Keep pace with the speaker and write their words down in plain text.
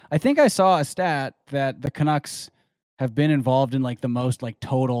I think I saw a stat that the Canucks have been involved in like the most like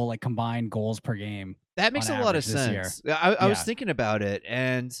total like combined goals per game That on makes a lot of average this year. sense. I was Yeah. thinking about it,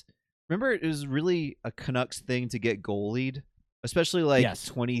 and remember, it was really a Canucks thing to get goalied, especially like Yes.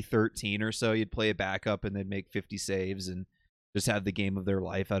 2013 or so. You'd play a backup and they'd make 50 saves and just have the game of their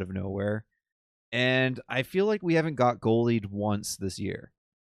life out of nowhere. And I feel like we haven't got goalied once this year.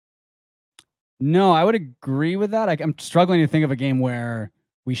 No, I would agree with that. I'm struggling to think of a game where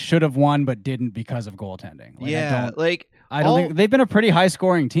we should have won but didn't because of goaltending. Like Yeah, like I don't all think they've been a pretty high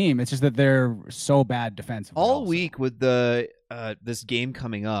scoring team. It's just that they're so bad defensively. all Also. week with the this game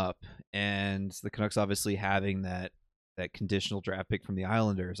coming up and the Canucks obviously having that conditional draft pick from the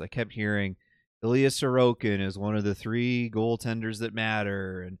Islanders, I kept hearing Ilya Sorokin is one of the 3 goaltenders that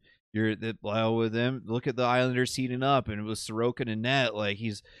matter, and well, with them, look at the Islanders heating up, and it was Sorokin in net, like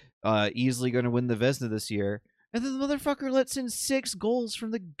he's easily going to win the Vezina this year, and then the motherfucker lets in 6 goals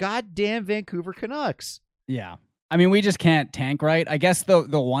from the goddamn Vancouver Canucks. Yeah. I mean, we just can't tank right. I guess the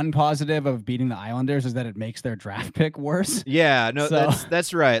one positive of beating the Islanders is that it makes their draft pick worse. Yeah, no, So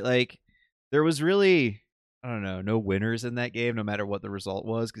that's right. Like there was really, I don't know, no winners in that game, no matter what the result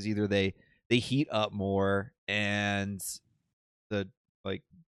was, because either they heat up more and the like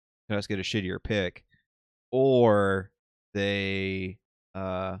Canucks get a shittier pick, or they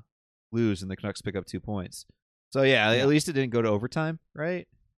lose and the Canucks pick up 2 points. So yeah, yeah. at least it didn't go to overtime, right?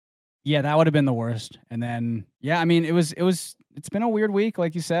 Yeah, that would have been the worst. And then, yeah, I mean, it's been a weird week,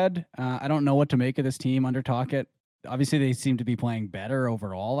 like you said. I don't know what to make of this team under Tocchet. Obviously, they seem to be playing better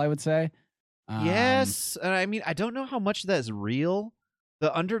overall, I would say. Yes, and I mean, I don't know how much that's real.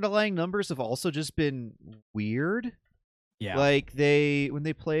 The underlying numbers have also just been weird. Yeah. Like when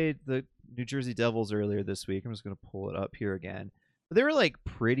they played the New Jersey Devils earlier this week, I'm just gonna pull it up here again. But they were like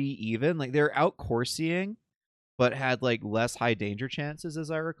pretty even. Like they're out Corsying, but had like less high danger chances, as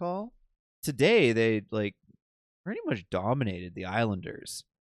I recall. Today they like pretty much dominated the Islanders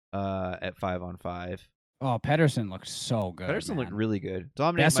at 5-on-5. Oh, Pedersen looked so good. Pedersen looked man. really good.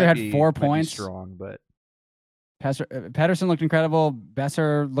 Dominate Besser had 4 points. Strong, but Pedersen looked incredible.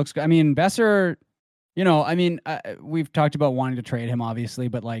 Besser looks good. I mean, Besser, we've talked about wanting to trade him, obviously,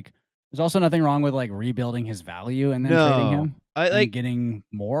 but like, there's also nothing wrong with like rebuilding his value and then trading him. I like getting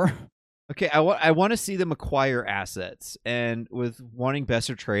more. Okay, I want to see them acquire assets, and with wanting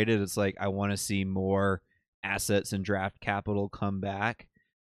Besser traded, it's like I want to see more assets and draft capital come back.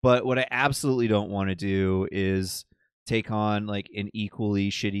 But what I absolutely don't want to do is take on like an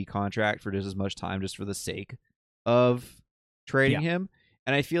equally shitty contract for just as much time just for the sake of trading him.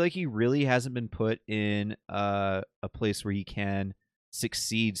 And I feel like he really hasn't been put in a place where he can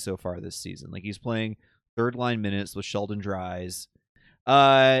succeed so far this season. Like he's playing third line minutes with Sheldon Dries. He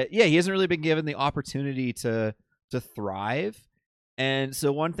hasn't really been given the opportunity to thrive. And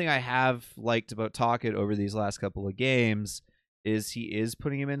so one thing I have liked about Tocchet over these last couple of games is he is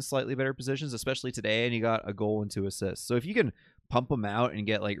putting him in slightly better positions, especially today, and he got a goal and 2 assists. So if you can pump him out and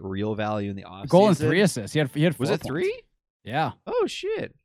get like real value in the offseason. Goal and 3 assists. He had 4 Was it points. 3? Yeah. Oh shit.